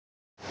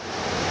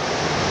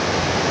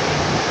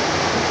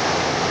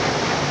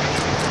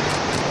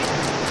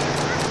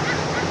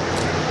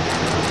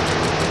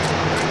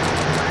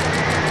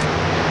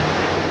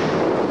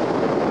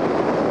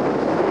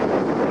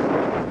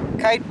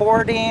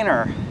kiteboarding,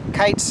 or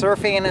kite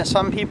surfing as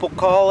some people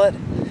call it,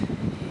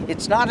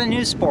 it's not a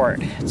new sport.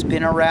 It's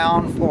been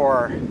around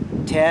for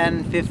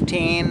 10,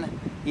 15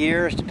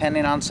 years,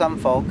 depending on some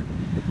folk.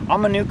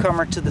 I'm a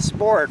newcomer to the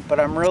sport, but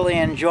I'm really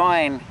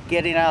enjoying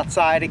getting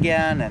outside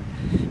again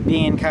and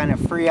being kind of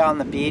free on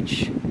the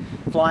beach,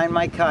 flying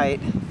my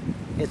kite.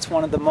 It's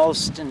one of the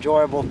most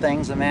enjoyable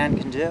things a man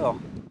can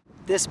do.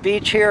 This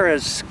beach here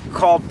is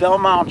called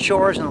Belmont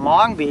Shores in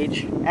Long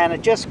Beach, and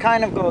it just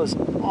kind of goes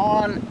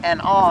on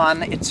and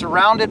on. It's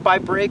surrounded by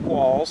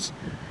breakwalls,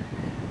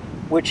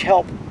 which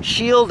help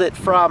shield it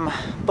from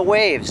the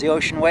waves, the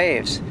ocean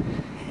waves.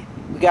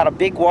 We got a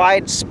big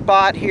wide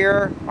spot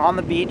here on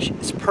the beach.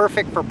 It's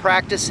perfect for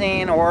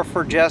practicing or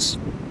for just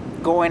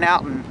going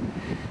out and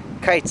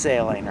kite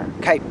sailing, or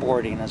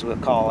kiteboarding as we'll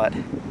call it.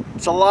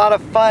 It's a lot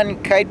of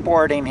fun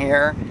kiteboarding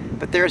here,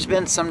 but there's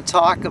been some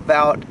talk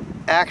about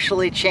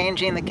actually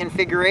changing the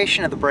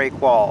configuration of the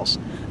breakwalls.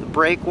 The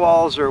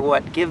breakwalls are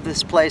what give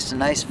this place a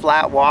nice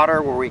flat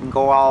water where we can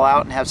go all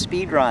out and have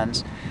speed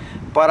runs.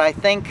 But I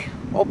think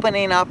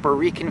opening up or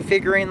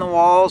reconfiguring the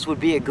walls would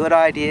be a good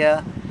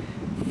idea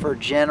for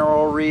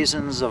general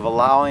reasons of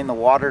allowing the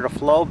water to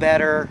flow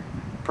better,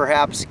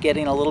 perhaps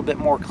getting a little bit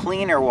more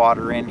cleaner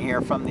water in here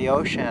from the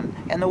ocean.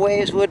 And the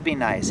waves would be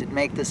nice. It'd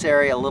make this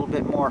area a little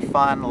bit more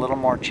fun, a little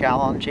more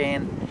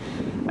challenging.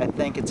 I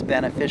think it's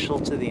beneficial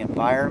to the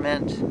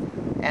environment,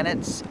 and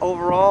it's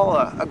overall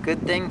a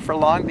good thing for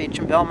Long Beach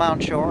and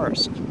Belmont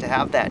Shores to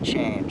have that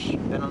change.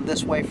 Been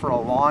this way for a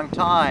long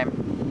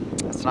time.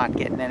 It's not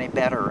getting any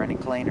better or any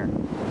cleaner.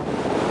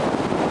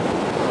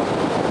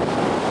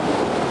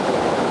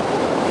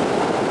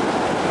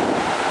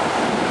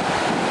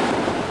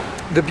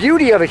 The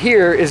beauty of it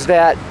here is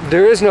that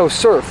there is no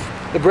surf.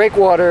 The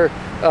breakwater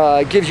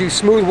gives you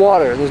smooth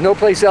water. There's no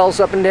place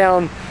else up and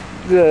down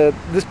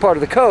this part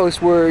of the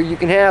coast where you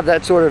can have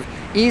that sort of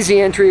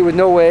easy entry with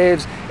no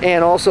waves,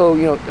 and also,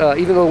 you know,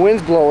 even though the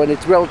wind's blowing,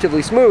 it's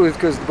relatively smooth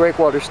because the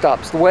breakwater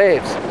stops the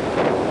waves.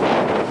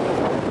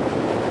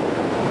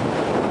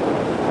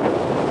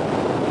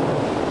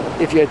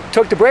 If you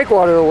took the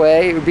breakwater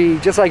away, it would be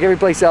just like every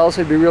place else.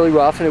 It'd be really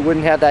rough and it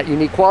wouldn't have that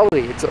unique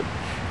quality.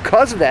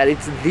 Because of that,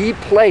 it's the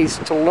place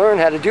to learn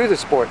how to do the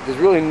sport. There's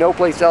really no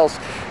place else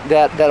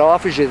that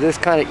offers you this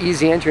kind of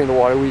easy entry in the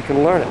water where you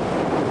can learn it.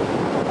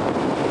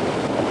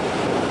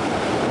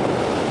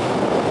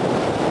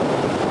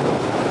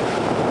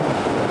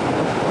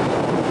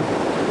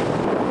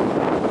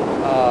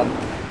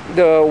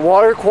 The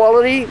water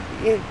quality,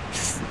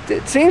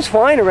 it seems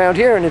fine around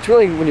here, and it's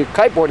really, when you're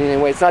kiteboarding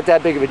anyway, it's not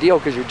that big of a deal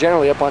because you're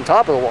generally up on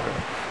top of the water.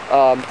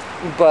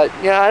 But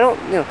yeah,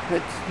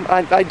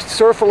 I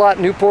surf a lot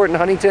in Newport and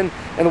Huntington,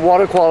 and the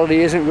water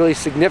quality isn't really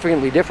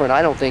significantly different,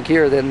 I don't think,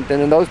 here than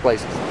in those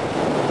places.